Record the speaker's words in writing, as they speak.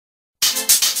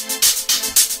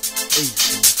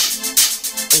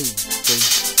Smoking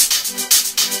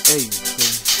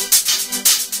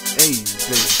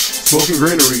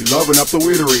greenery, loving up the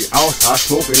weedery. Outside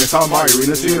smoking, it's all my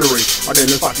arena scenery. I then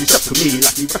if I step to me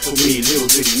like he rest for me. Little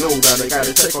did he know that they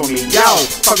gotta check on me. Yo,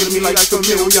 talking to me like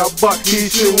familiar, but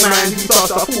he's new, man. He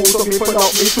starts to fool, so me put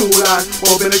out me two lines.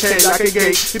 Open the chain like a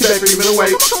gate, he better screaming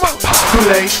away. Too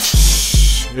late.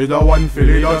 It's the one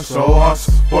Phillie Dutch so us.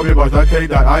 For me bust that cake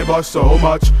that I bust so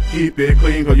much. Keep it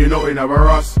clean, cause you know it never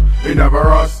us. It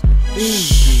never us.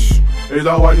 It's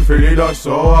the one Phillie Dutch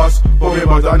so us. For me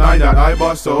bust that 9 that I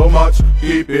bust so much.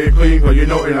 Keep it clean, cause you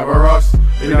know it never us.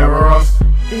 It never us.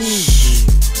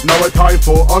 Now it's time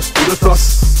for us to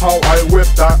discuss how I whip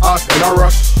that ass in a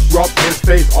rush. Rub his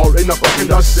face all in the fucking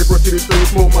dust. They proceeded to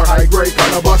smoke my high grade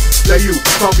kind of bus. Yeah, you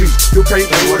talking, you can't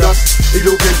hang with us. If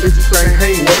you can, you can't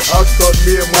hang with us. Cause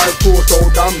me and my crew so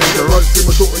damn dangerous.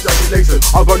 Premature ejaculation,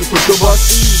 I'll run with the bus.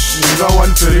 He's the one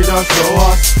Phillie Dutch so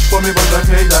us. For me bust that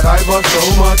cake that I bust so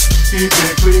much. Keep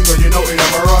it clean cause you know it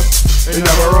never us. It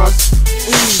never us.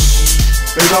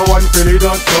 It's the one Phillie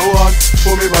Dutch so us.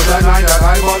 For me bust that 9 that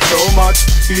I bust so much.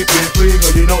 Keep it clean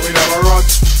cause you know it never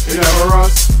us. It never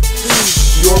us.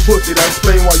 Your pussy that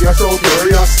explain why you're so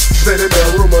curious. Spreading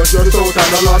their rumors, you're the soul kind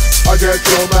of lust. I get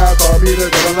your back, or me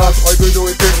the lust. All you can do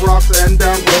is kick rocks and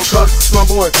damn will cuss. My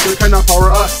boy, you cannot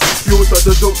power us. You such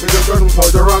a joke, with your girl who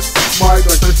poison us. My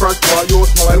gun is fresh, while you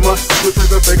smell I must. You take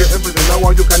a figure emphasis, I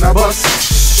want you cannot bust.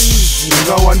 He's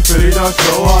the one Phillie Dutch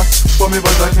so us. For me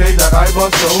bust that cake that I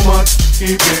bust so much.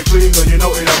 Keep it clean cause you know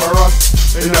it never us.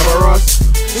 It never us.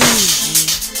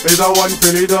 It's the one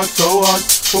Phillie Dutch so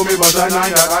us. For me bust that 9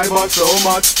 that I bust so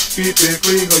much. Keep it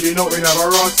clean cause you know it never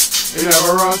us. It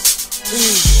never us.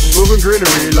 Moving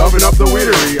greenery, loving up the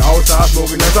weedery. Outside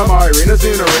smoking, that's a my arena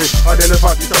scenery.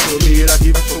 Identify yourself with me like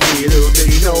he rest for me. Little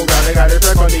did he know that I got a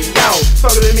track on me. Yo,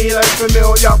 talking to me like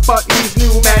familiar, but he's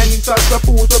new, man. He's such a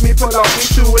fool, so me pull out me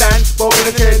two and open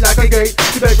the chain like a gate.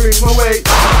 You better bring him away.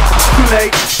 Too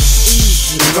late.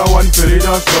 He's the one Phillie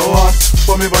Dutch so us.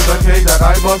 For me bust that cake that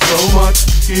I bust so much.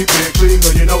 Keep it clean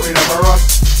cause you know it never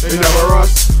us. It never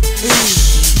us.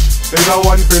 It's the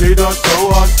one Phillie Dutch so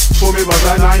us. For me bust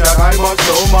that 9 that I bust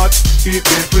so much. Keep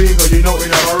it clean cause you know it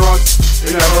never us.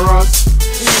 It never us.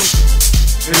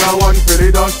 It's the one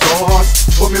Phillie Dutch so us.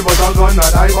 For me bust that gun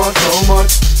that I bust so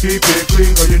much. Keep it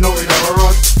clean cause you know it never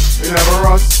us. It never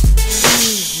us.